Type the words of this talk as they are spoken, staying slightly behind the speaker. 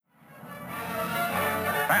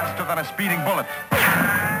faster than a speeding bullet,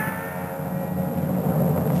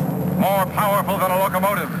 more powerful than a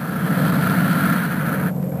locomotive,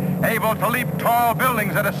 able to leap tall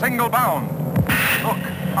buildings at a single bound. Look,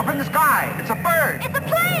 up in the sky, it's a bird. It's a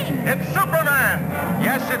plane. It's Superman.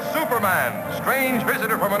 Yes, it's Superman, strange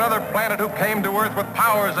visitor from another planet who came to Earth with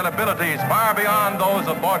powers and abilities far beyond those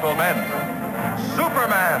of mortal men.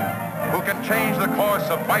 Superman, who can change the course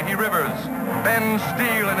of mighty rivers, bend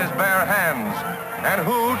steel in his bare hands, and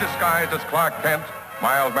who, disguised as Clark Kent,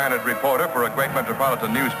 mild-mannered reporter for a great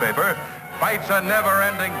metropolitan newspaper, fights a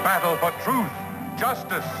never-ending battle for truth,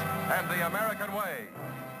 justice, and the American way.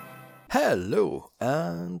 Hello,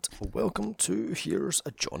 and welcome to Here's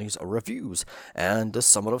Johnny's Reviews. And the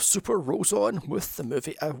summer of super rolls on with the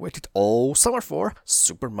movie I waited all summer for,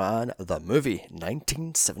 Superman the Movie,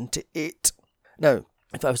 1978. Now,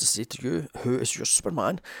 if I was to say to you, who is your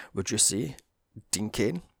Superman, would you say Dean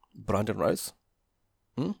Cain, Brandon Routh,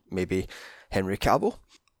 maybe Henry Cavill?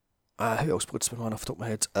 Who else played Superman off the top of my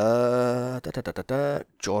head?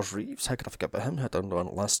 George Reeves, how could I forget about him? I had done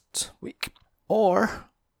one last week. Or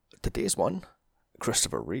today's one,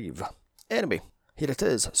 Christopher Reeve. Anyway, here it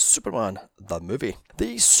is, Superman the Movie.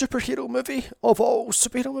 The superhero movie of all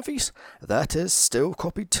superhero movies that is still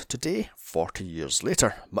copied today, 40 years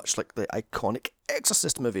later, much like the iconic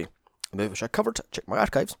Exorcist movie, a movie which I covered, check my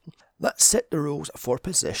archives, that set the rules for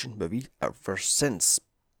possession movies ever since.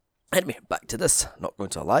 Anyway, back to this, not going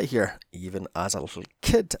to lie here, even as a little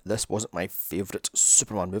kid, this wasn't my favourite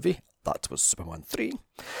Superman movie, that was Superman 3,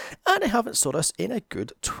 and I haven't saw this in a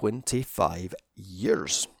good 25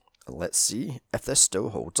 years. Let's see if this still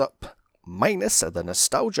holds up, minus the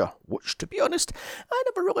nostalgia, which to be honest, I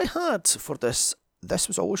never really had for this. This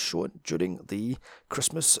was always shown during the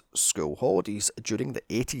Christmas school holidays during the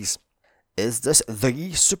 80s. Is this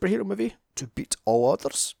the superhero movie to beat all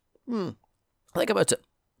others? Think about it.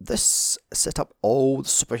 This set up all the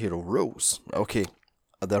superhero rules. Okay,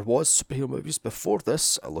 there was superhero movies before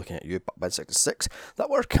this, looking at you, Batman 66, that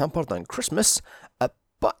were camper than Christmas,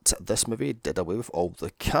 but this movie did away with all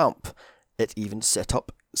the camp. It even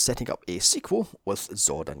setting up a sequel with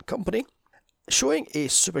Zod and company, showing a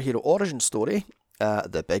superhero origin story,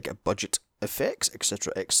 the big budget effects,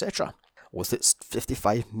 etc. With its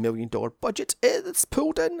 $55 million budget, it's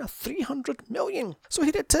pulled in $300 million. So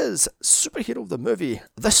here it is, Superhero the Movie.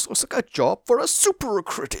 This looks like a job for a super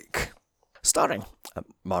critic. Starring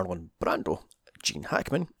Marlon Brando, Gene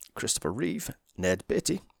Hackman, Christopher Reeve, Ned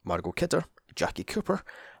Beatty, Margot Kidder, Jackie Cooper,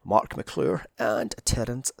 Mark McClure, and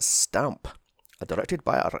Terence Stamp. Directed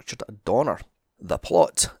by Richard Donner. The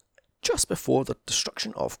plot. Just before the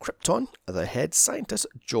destruction of Krypton, the head scientist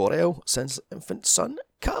Jor-El sends his infant son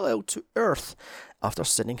Kal-El to Earth after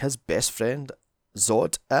sending his best friend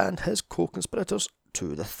Zod and his co-conspirators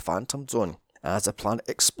to the Phantom Zone. As the planet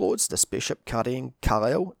explodes, the spaceship carrying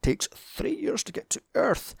Kal-El takes 3 years to get to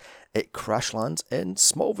Earth. It crash lands in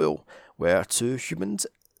Smallville, where two humans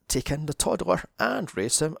take in the toddler and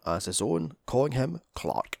raise him as his own, calling him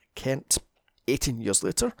Clark Kent. 18 years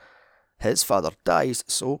later, his father dies,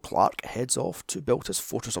 so Clark heads off to build his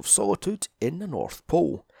Fortress of Solitude in the North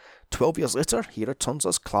Pole. 12 years later, he returns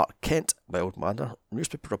as Clark Kent, mild-mannered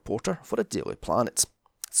newspaper reporter for the Daily Planet.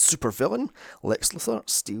 Supervillain Lex Luthor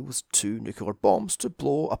steals 2 nuclear bombs to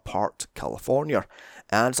blow apart California,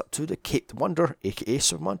 and it's up to the Caped Wonder, aka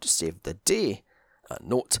Superman, to save the day.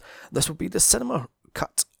 Note, this will be the cinema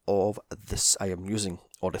cut of this I am using,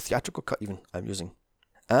 or the theatrical cut even I'm using.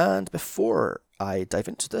 And before I dive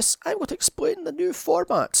into this, I'm going to explain the new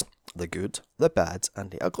format. The good, the bad, and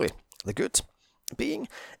the ugly. The good being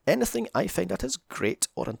anything I find that is great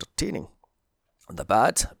or entertaining. The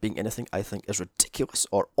bad being anything I think is ridiculous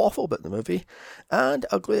or awful about the movie. And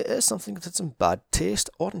ugly is something that is in bad taste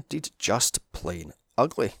or indeed just plain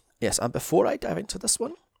ugly. Yes, and before I dive into this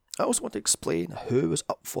one, I also want to explain who was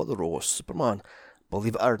up for the role of Superman.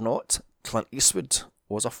 Believe it or not, Clint Eastwood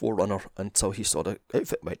was a forerunner until he saw the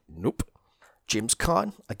outfit and went, nope. James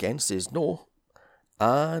Caan again says no.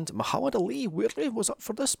 And Muhammad Ali weirdly was up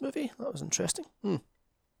for this movie. That was interesting.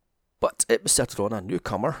 But it was centered on a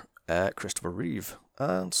newcomer, Christopher Reeve.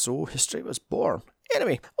 And so history was born.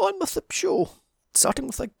 Anyway, on with the show. Starting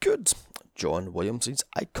with a good, John Williams'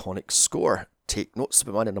 iconic score. Take note,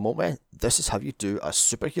 Superman, in a moment. This is how you do a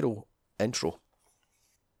superhero intro.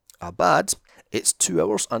 A bad, it's 2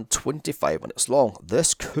 hours and 25 minutes long.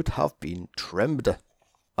 This could have been trimmed.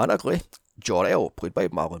 An ugly, Jor-El, played by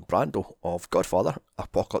Marlon Brando of Godfather,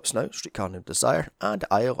 Apocalypse Now, Streetcar Named Desire, and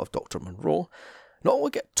Isle of Dr. Monroe. not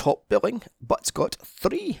only get top billing, but got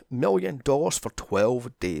 $3 million for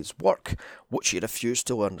 12 days' work, which he refused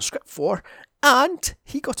to learn the script for, and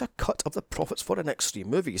he got a cut of the profits for the next 3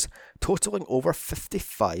 movies, totaling over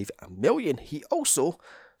 $55 million. He also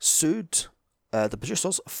sued the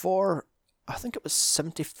producers for, I think it was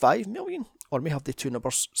 $75 million, or may have the two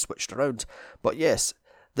numbers switched around. But yes,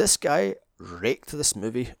 this guy raked this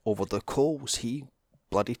movie over the coals. He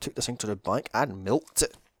bloody took this thing to the bank and milked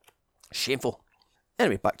it. Shameful.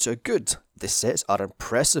 Anyway, back to a good. The sets are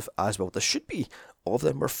impressive, as well they should be. All of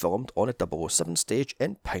them were filmed on a 007 stage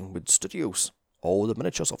in Pinewood Studios. All the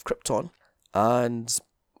miniatures of Krypton and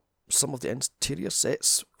some of the interior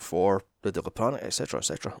sets for the Daily Planet, etc.,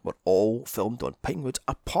 were all filmed on Pinewood,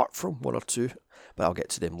 apart from 1 or 2, but I'll get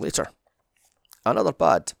to them later. Another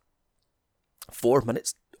bad. 4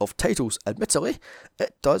 minutes of titles. Admittedly,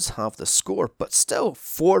 it does have the score, but still,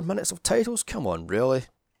 4 minutes of titles? Come on, really?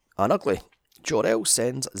 And ugly. Jor-El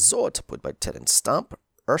sends Zod, played by Terence Stamp,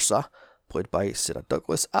 Ursa, played by Sarah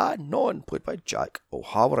Douglas, and Non, played by Jack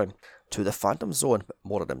O'Halloran, to the Phantom Zone, but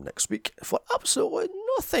more of them next week, for absolutely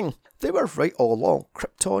nothing. They were right all along.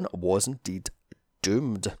 Krypton was indeed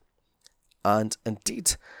doomed. And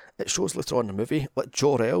indeed, it shows later on in the movie that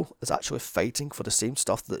Jor-El is actually fighting for the same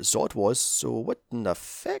stuff that Zod was, so what in the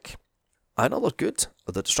feck? Another good,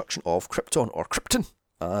 the destruction of Krypton, or Krypton,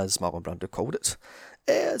 as Marlon Brando called it,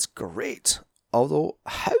 is great. Although,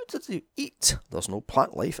 how did they eat? There's no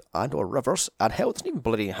plant life and or rivers, and hell, there's not even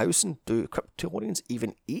bloody housing. Do Kryptonians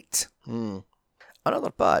even eat?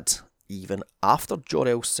 Another bad. Even after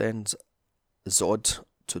Jor-El sends Zod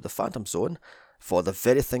to the Phantom Zone for the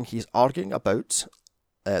very thing he's arguing about,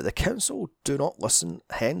 the Council do not listen,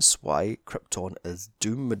 hence why Krypton is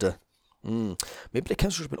doomed. Maybe the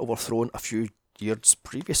Council has been overthrown a few years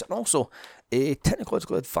previous, and also a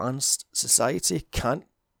technologically advanced society can't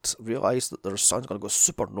realise that their sun's going to go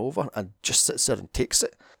supernova and just sits there and takes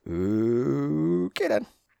it. Ooh, get in.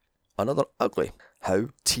 Another ugly. How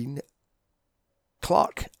teen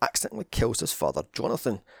Clark accidentally kills his father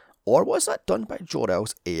Jonathan. Or was that done by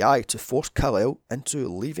Jor-El's AI to force Kal-El into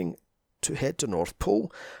leaving to head to North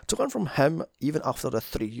Pole, to learn from him even after the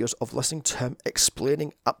 3 years of listening to him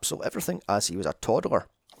explaining absolutely everything as he was a toddler?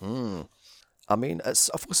 I mean, it's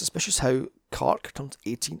awfully suspicious how Clark turns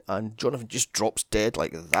 18 and Jonathan just drops dead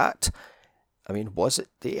like that. I mean, was it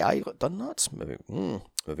the AI that done that?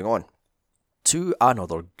 Moving on. To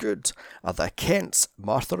another good. The Kents,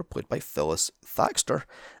 Martha, played by Phyllis Thaxter,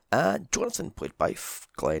 and Jonathan, played by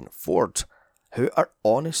Glenn Ford, who are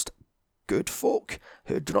honest, good folk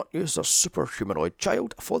who do not use their superhumanoid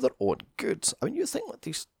child for their own good. I mean, you think that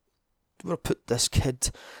these would put this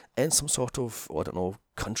kid in some sort of, I don't know,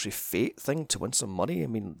 country fate thing to win some money? I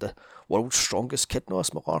mean, the world's strongest kid in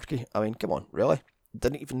this malarkey. I mean, come on, really?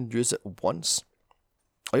 Didn't even use it once.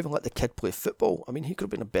 Or even let the kid play football. I mean, he could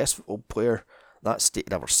have been the best football player that state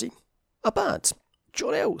had ever seen. A bad.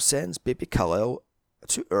 Jor-El sends baby Kal-El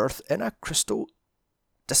to Earth in a crystal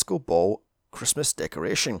disco ball Christmas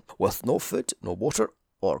decoration, with no food, no water,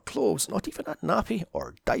 or clothes, not even a nappy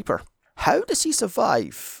or diaper. How does he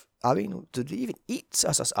survive? I mean, do they even eat?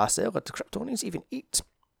 As I said, do Kryptonians even eat?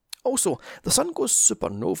 Also, the sun goes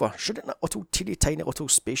supernova. Shouldn't that little teeny tiny little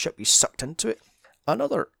spaceship be sucked into it?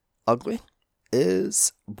 Another ugly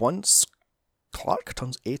is once Clark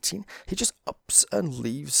turns 18, he just ups and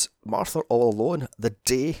leaves Martha all alone the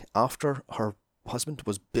day after her husband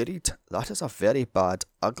was buried. That is a very bad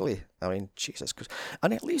ugly. I mean, Jesus Christ.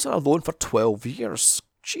 And it leaves her alone for 12 years.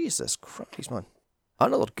 Jesus Christ, man.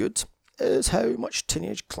 Another good is how much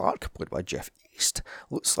teenage Clark, played by Jeff East,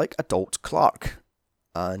 looks like adult Clark.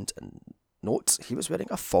 And note, he was wearing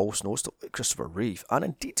a false nose to Christopher Reeve, and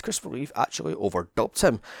indeed Christopher Reeve actually overdubbed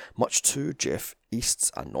him, much to Jeff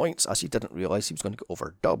East's annoyance, as he didn't realise he was going to get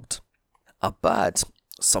overdubbed. A bad.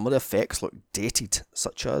 Some of the effects look dated,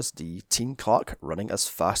 such as the teen Clark running as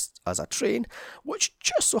fast as a train, which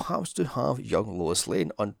just so happens to have young Lois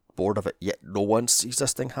Lane on board of it, yet no one sees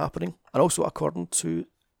this thing happening. And also, according to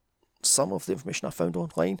some of the information I found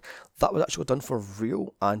online, that was actually done for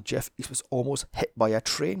real, and Jeff East was almost hit by a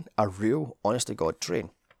train, a real, honest-to-God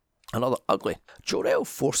train. Another ugly. Jor-El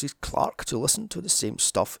forces Clark to listen to the same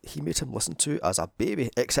stuff he made him listen to as a baby,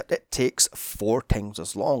 except it takes 4 times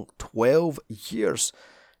as long. 12 years.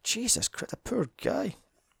 Jesus Christ, the poor guy.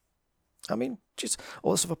 I mean, just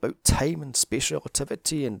all this stuff about time and space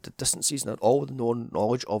relativity and the distances and all the known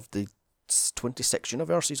knowledge of the 26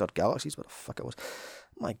 universes or galaxies, what the fuck it was.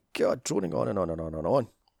 My God, droning on and on and on and on.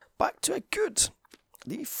 Back to a good.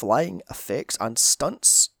 The flying effects and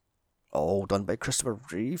stunts, all done by Christopher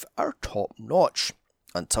Reeve, are top notch.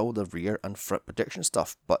 until the rear and front projection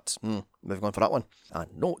stuff, but moving on for that one.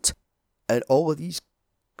 And note, in all of these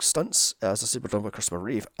stunts, as I said, were done by Christopher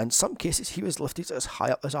Reeve. In some cases, he was lifted as high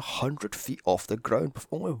up as 100 feet off the ground with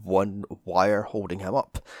only one wire holding him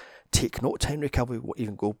up. Take note, Henry Cavill won't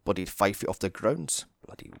even go bloody 5 feet off the ground.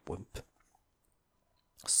 Bloody wimp.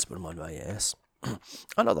 Superman, yes.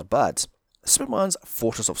 Another bad. Superman's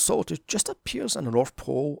Fortress of Solitude just appears in the North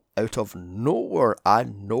Pole out of nowhere,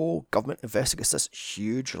 and no government investigates this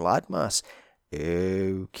huge landmass.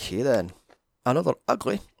 Okay then. Another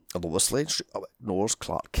ugly. Lois Lane ignores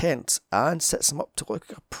Clark Kent and sets him up to look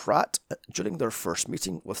like a prat during their first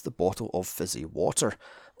meeting with the bottle of fizzy water.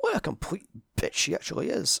 What a complete bitch she actually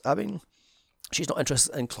is. I mean, she's not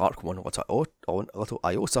interested in Clark one little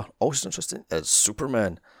iota. All she's interested in is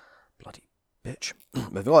Superman. Bloody bitch.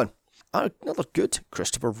 Moving on. Another good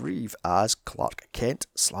Christopher Reeve as Clark Kent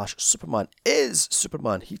 / Superman is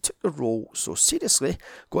Superman. He took the role so seriously,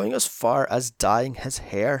 going as far as dyeing his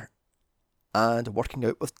hair and working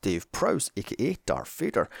out with Dave Prowse, aka Darth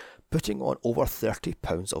Vader, putting on over 30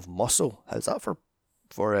 pounds of muscle. How's that for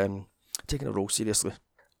taking the role seriously?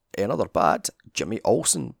 Another bad, Jimmy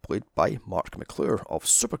Olsen, played by Mark McClure of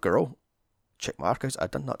Supergirl. Check my archives,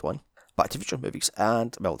 I've done that one. Back to Future movies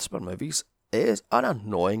and, the Superman movies, is an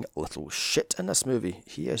annoying little shit in this movie.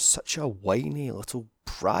 He is such a whiny little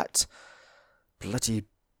brat. Bloody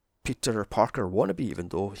Peter Parker wannabe, even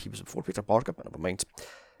though he was before Peter Parker, but never mind.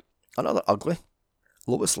 Another ugly.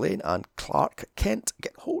 Lois Lane and Clark Kent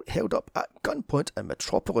get held up at gunpoint in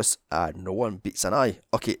Metropolis and no one beats an eye.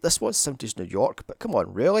 Okay, this was 70s New York, but come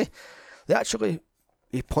on, really?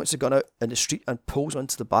 He points a gun out in the street and pulls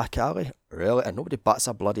into the back alley? Really? And nobody bats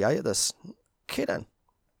a bloody eye at this? Okay then.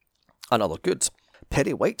 Another good.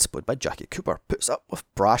 Perry White, played by Jackie Cooper, puts up with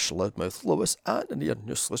brash loudmouth Lois and a near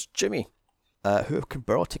useless Jimmy, who can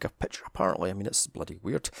barely take a picture apparently. I mean, it's bloody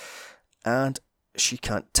weird. And she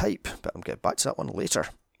can't type, but I'm getting back to that one later.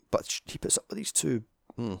 But he puts up with these two.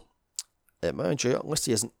 Mind you, unless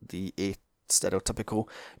he isn't the stereotypical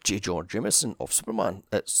J. Jonah Jameson of Superman,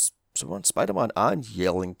 it's Superman, Spider-Man, and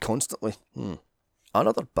yelling constantly.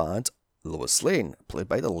 Another bad, Lois Lane, played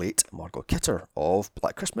by the late Margot Kidder of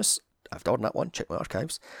Black Christmas. I've done that one, check my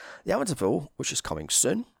archives. The Amityville, which is coming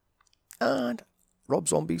soon. And Rob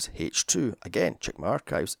Zombie's H2, again, check my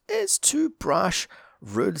archives, is too brash,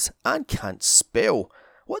 rude, and can't spell.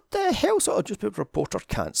 What the hell sort of newspaper reporter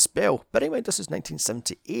can't spell? Bear in mind this is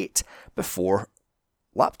 1978, before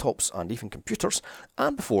laptops and even computers,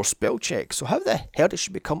 and before spell check. So how the hell did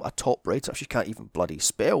she become a top writer if she can't even bloody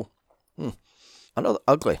spell? Another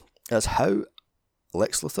ugly is how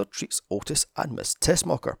Lex Luthor treats Otis and Miss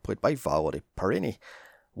Tessmacher, played by Valerie Perrine.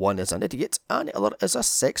 One is an idiot, and the other is a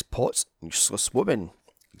sex-pot, useless woman.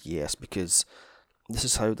 Yes, because this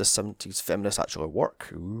is how the 70s feminists actually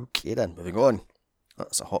work. Okay then, moving on.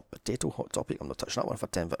 That's a hot topic. I'm not touching that one for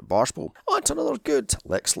 10-minute Barstool. On to another good.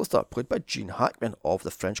 Lex Luthor, played by Gene Hackman of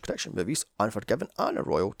the French Connection movies, Unforgiven and A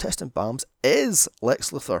Royal Tenenbaums, is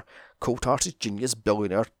Lex Luthor, cold-hearted genius,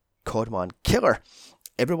 billionaire, conman, killer.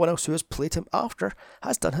 Everyone else who has played him after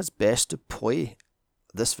has done his best to play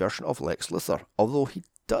this version of Lex Luthor, although he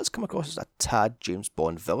does come across as a tad James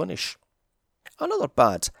Bond villainish. Another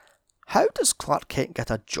bad. How does Clark Kent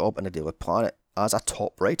get a job in the Daily Planet as a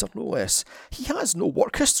top writer, no less? He has no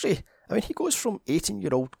work history. I mean, he goes from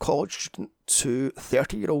 18-year-old college student to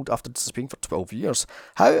 30-year-old after disappearing for 12 years.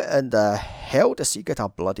 How in the hell does he get a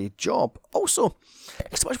bloody job? Also,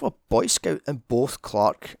 he's too much of a Boy Scout in both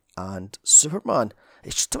Clark and Superman.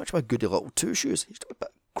 He's just too much of a goody little two-shoes. He's got a bit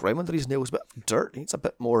of grime under his nails, a bit of dirt. He needs a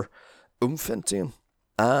bit more oomph into him.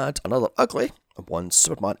 And another ugly. Once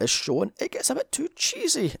Superman is shown, it gets a bit too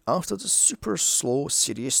cheesy. After the super slow,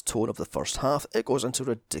 serious tone of the first half, it goes into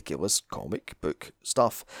ridiculous comic book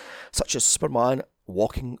stuff, such as Superman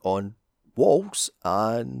walking on walls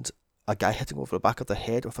and a guy hitting over the back of the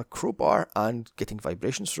head with a crowbar and getting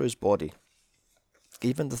vibrations through his body.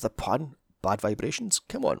 Even with the pun, bad vibrations?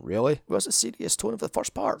 Come on, really? Where's the serious tone of the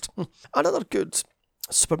first part? Another good.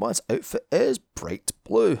 Superman's outfit is bright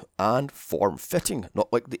blue and form-fitting,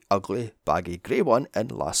 not like the ugly, baggy grey one in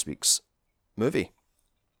last week's movie.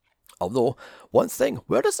 Although, one thing,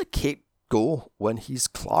 where does the cape go when he's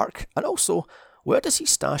Clark? And also, where does he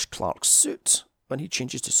stash Clark's suit when he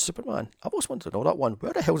changes to Superman? I've always wanted to know that one.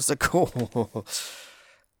 Where the hell does it go?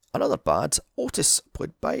 Another bad, Otis,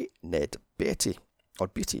 played by Ned Beatty, or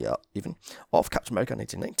Beatty even, of Captain America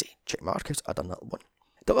 1990. Check my archives, I've done that one.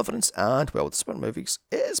 Deliverance and, well, the Superman movies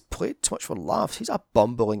is played too much for laughs. He's a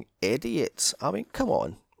bumbling idiot. I mean, come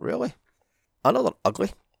on, really? Another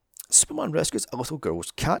ugly. Superman rescues a little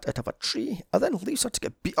girl's cat out of a tree and then leaves her to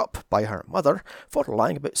get beat up by her mother for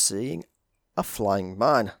lying about seeing a flying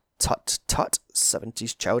man. Tut tut,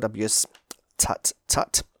 70s child abuse. Tut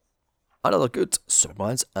tut. Another good,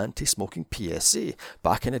 Superman's anti-smoking PSA.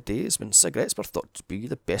 Back in the days when cigarettes were thought to be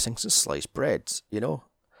the best things since sliced bread, you know.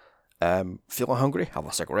 Feeling hungry? Have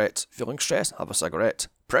a cigarette. Feeling stressed? Have a cigarette.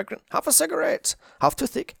 Pregnant? Have a cigarette. Have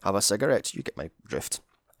toothache? Have a cigarette. You get my drift.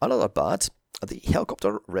 Another bad, the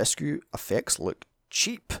helicopter rescue effects look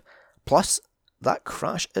cheap. Plus, that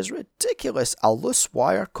crash is ridiculous. A loose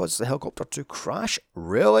wire causes the helicopter to crash?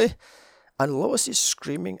 Really? And Lois's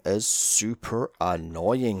screaming is super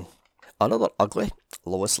annoying. Another ugly,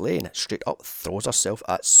 Lois Lane straight up throws herself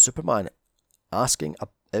at Superman, asking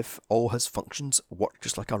if all his functions work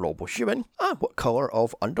just like a robo-human, and what colour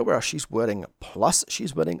of underwear she's wearing. Plus,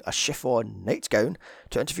 she's wearing a chiffon nightgown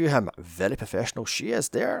to interview him. Very professional she is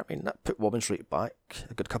there. I mean, that put women's rate back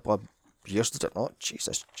a good couple of years, did it not?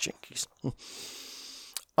 Jesus, jinkies.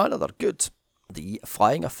 Another good. The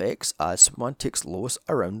flying effects as Superman takes Lois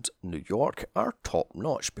around New York are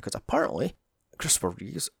top-notch, because apparently Christopher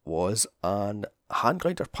Reeves was an hand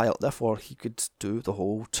grinder pilot, therefore he could do the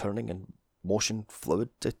whole turning and motion fluid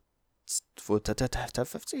I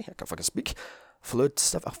can't fucking speak. Fluid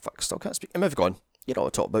stuff, I still can't speak. I'm moving on. You know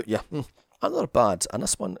what I'm talking about, yeah. Another bad, and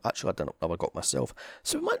this one actually I never got myself.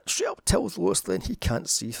 Superman straight up tells Lois Lane he can't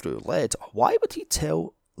see through lead. Why would he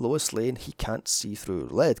tell Lois Lane he can't see through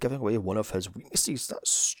lead, giving away one of his weaknesses? That's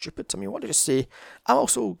stupid to me. Why don't you say, I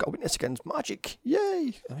also got a weakness against magic?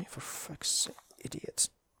 Yay! I mean, for fuck's sake, idiots.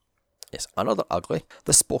 Yes, another ugly.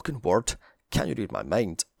 The spoken word, Can You Read My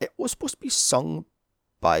Mind? It was supposed to be sung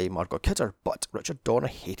by Margot Kidder, but Richard Donner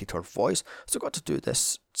hated her voice, so got to do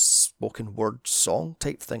this spoken word song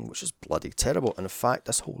type thing, which is bloody terrible. And in fact,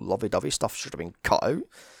 this whole lovey-dovey stuff should have been cut out.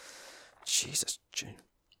 Jesus.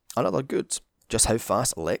 Another good. Just how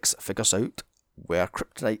fast Lex figures out where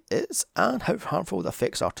kryptonite is and how harmful the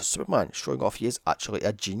effects are to Superman, showing off he is actually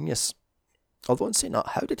a genius. Although in saying that,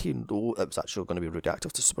 how did he know it was actually going to be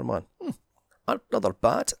radioactive to Superman? Another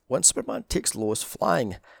bad, when Superman takes Lois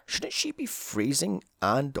flying, shouldn't she be freezing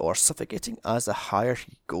and or suffocating as the higher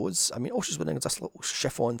he goes? I mean, all she's wearing is this little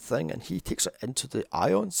chiffon thing and he takes her into the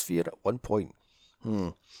ionosphere at one point.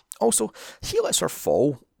 Also, he lets her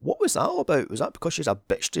fall. What was that all about? Was that because she's a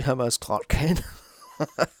bitch to him as Clark Kent?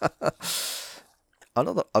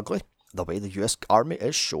 Another ugly, the way the US Army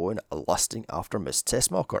is showing lusting after Miss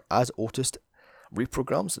Tessmacher as Otis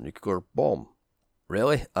reprograms the nuclear bomb.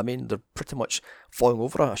 Really? I mean, they're pretty much falling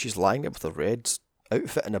over her. She's lying there with a red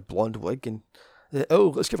outfit and a blonde wig and,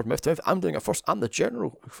 oh, let's give her mouth to mouth. I'm doing it first. I'm the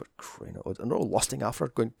general. Oh, for crying out loud. And they're all lusting after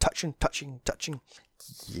her, going touching.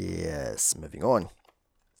 Yes, moving on.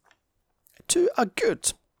 To a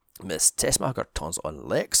good. Miss Tessmacher turns on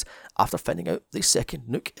Lex after finding out the second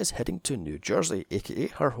nuke is heading to New Jersey, aka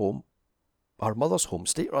her mother's home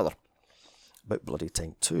state rather. About bloody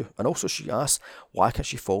time too. And also she asks, why can't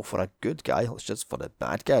she fall for a good guy? It's just for the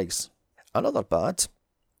bad guys. Another bad.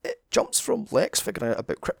 It jumps from Lex figuring out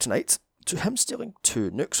about kryptonite to him stealing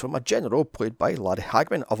 2 nukes from a general played by Larry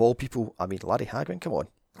Hagman, of all people. I mean, Larry Hagman, come on.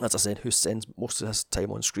 As I said, who spends most of his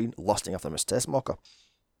time on screen lusting after Miss Tessmacher.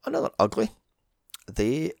 Another ugly.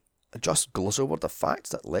 They just gloss over the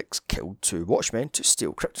fact that Lex killed 2 Watchmen to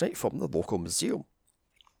steal kryptonite from the local museum.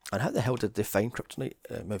 And how the hell did they find kryptonite?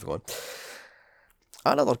 Moving on.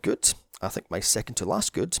 Another good, I think my second to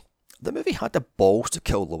last good, the movie had the balls to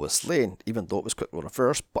kill Lois Lane, even though it was quickly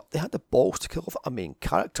reversed, but they had the balls to kill off a main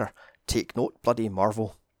character. Take note, bloody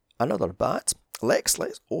Marvel. Another bad, Lex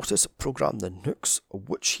lets Otis program the nukes,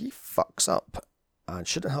 which he fucks up. And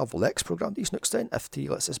shouldn't have Lex program these nukes then, if he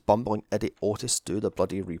lets this bumbling idiot Otis do the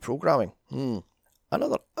bloody reprogramming.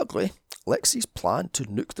 Another ugly, Lexi's plan to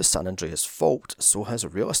nuke the San Andreas fault so his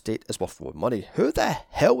real estate is worth more money. Who the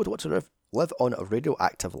hell would want to live on a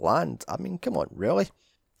radioactive land? I mean, come on, really?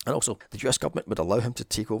 And also, the US government would allow him to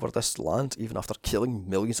take over this land even after killing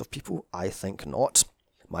millions of people? I think not.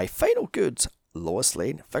 My final good, Lois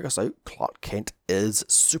Lane figures out Clark Kent is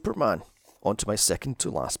Superman. On to my second to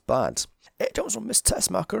last bad. It jumps from Miss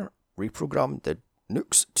Tessmacher reprogrammed the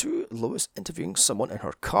nukes to Lois interviewing someone in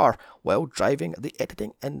her car while driving. The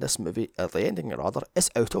editing in this movie, the ending rather, is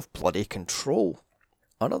out of bloody control.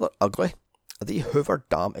 Another ugly. The Hoover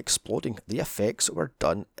Dam exploding. The effects were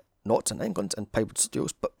done not in England in Pinewood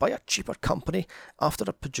Studios, but by a cheaper company after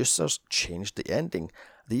the producers changed the ending.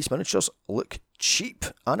 These miniatures look cheap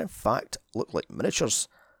and in fact look like miniatures.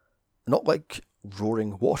 Not like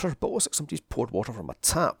roaring water, but looks like somebody's poured water from a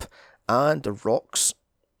tap. And the rocks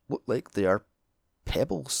look like they're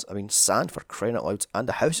pebbles. I mean, sand for crying out loud, and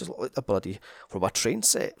the houses look like they're bloody from a train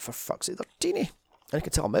set. For fuck's sake, they're teeny. And you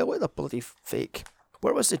can tell a mile away they're bloody fake.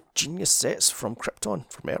 Where was the genius sets from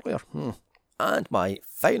Krypton from earlier? And my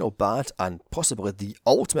final bad, and possibly the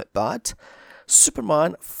ultimate bad,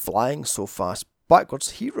 Superman flying so fast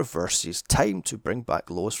backwards he reverses time to bring back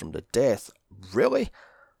Lois from the death. Really?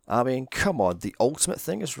 I mean, come on, the ultimate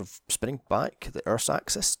thing is spinning back the Earth's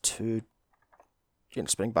axis to,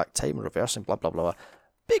 spinning back time and reversing blah blah blah.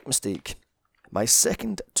 Big mistake. My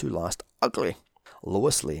second to last ugly,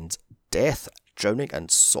 Lois Lane's death, drowning in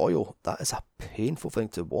soil. That is a painful thing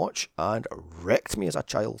to watch and wrecked me as a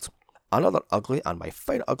child. Another ugly, and my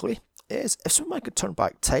final ugly, is if Superman could turn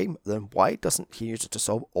back time, then why doesn't he use it to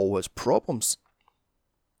solve all his problems?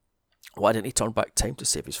 Why didn't he turn back time to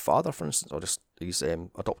save his father, for instance, or just his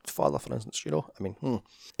adopted father, for instance, It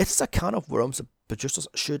is a can of worms the producers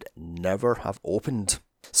should never have opened.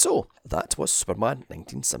 So, that was Superman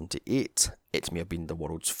 1978. It may have been the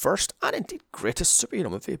world's first and indeed greatest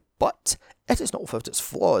superhero movie, but it is not without its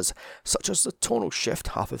flaws, such as the tonal shift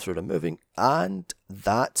halfway through the movie and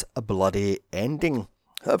that bloody ending.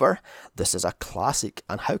 However, this is a classic,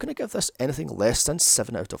 and how can I give this anything less than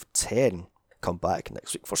 7 out of 10? Come back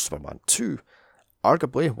next week for Superman 2,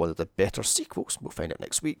 arguably one of the better sequels. We'll find out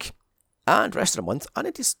next week. And rest of the month, and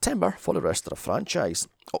in September for the rest of the franchise.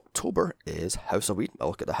 October is Halloween, a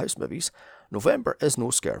look at the house movies. November is No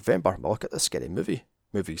Scarevember, a look at the scary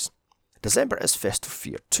movies. December is Festive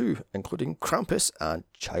Fear 2, including Krampus and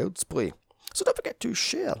Child's Play. So don't forget to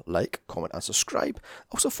share, like, comment and subscribe.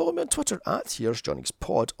 Also follow me on Twitter at Here's Johnny's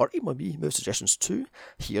Pod, or email me movie suggestions to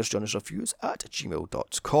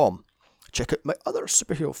here'sjohnny'sreviews@gmail.com. Check out my other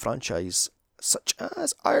superhero franchise, such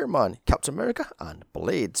as Iron Man, Captain America and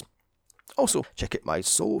Blade. Also, check out my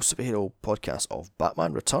solo superhero podcast of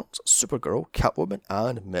Batman Returns, Supergirl, Catwoman,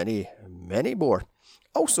 and many, many more.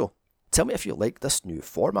 Also, tell me if you like this new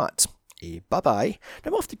format. Bye-bye.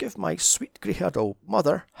 Now I'm off to give my sweet grey-haired old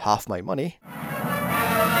mother half my money.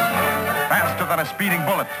 Faster than a speeding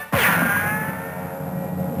bullet.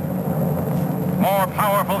 More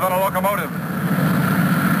powerful than a locomotive.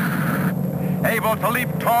 Able to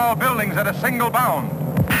leap tall buildings at a single bound.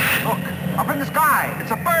 Look, up in the sky.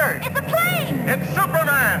 It's a bird. It's a plane. It's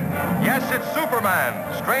Superman. Yes, it's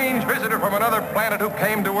Superman. Strange visitor from another planet who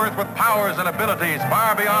came to Earth with powers and abilities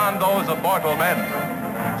far beyond those of mortal men.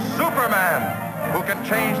 Superman, who can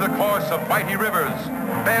change the course of mighty rivers,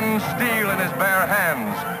 bend steel in his bare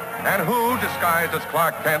hands, and who, disguised as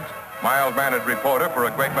Clark Kent, mild-mannered reporter for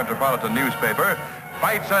a great metropolitan newspaper,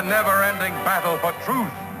 fights a never-ending battle for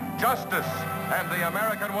truth, justice, and the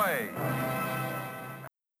American way.